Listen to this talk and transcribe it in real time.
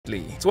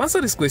display? To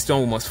answer this question,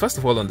 we must first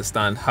of all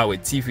understand how a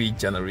TV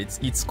generates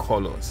its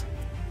colors.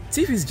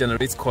 TVs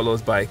generate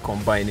colors by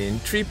combining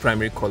three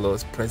primary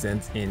colors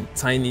present in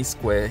tiny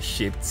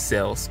square-shaped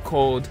cells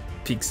called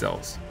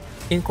pixels.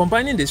 In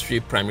combining these three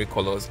primary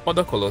colors,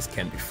 other colors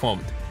can be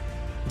formed.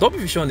 Dolby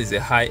Vision is a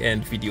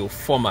high-end video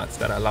format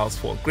that allows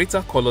for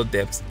greater color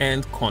depth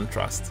and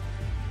contrast.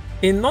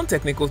 In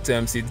non-technical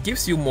terms, it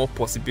gives you more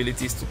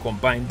possibilities to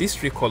combine these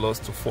three colors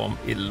to form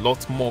a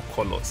lot more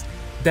colors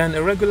than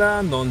a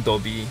regular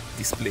non-Dolby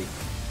display.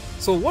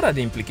 So what are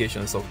the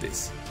implications of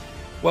this?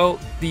 Well,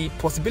 the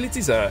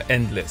possibilities are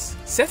endless.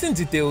 Certain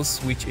details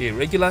which a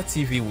regular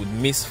TV would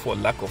miss for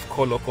lack of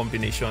color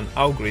combination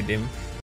algorithm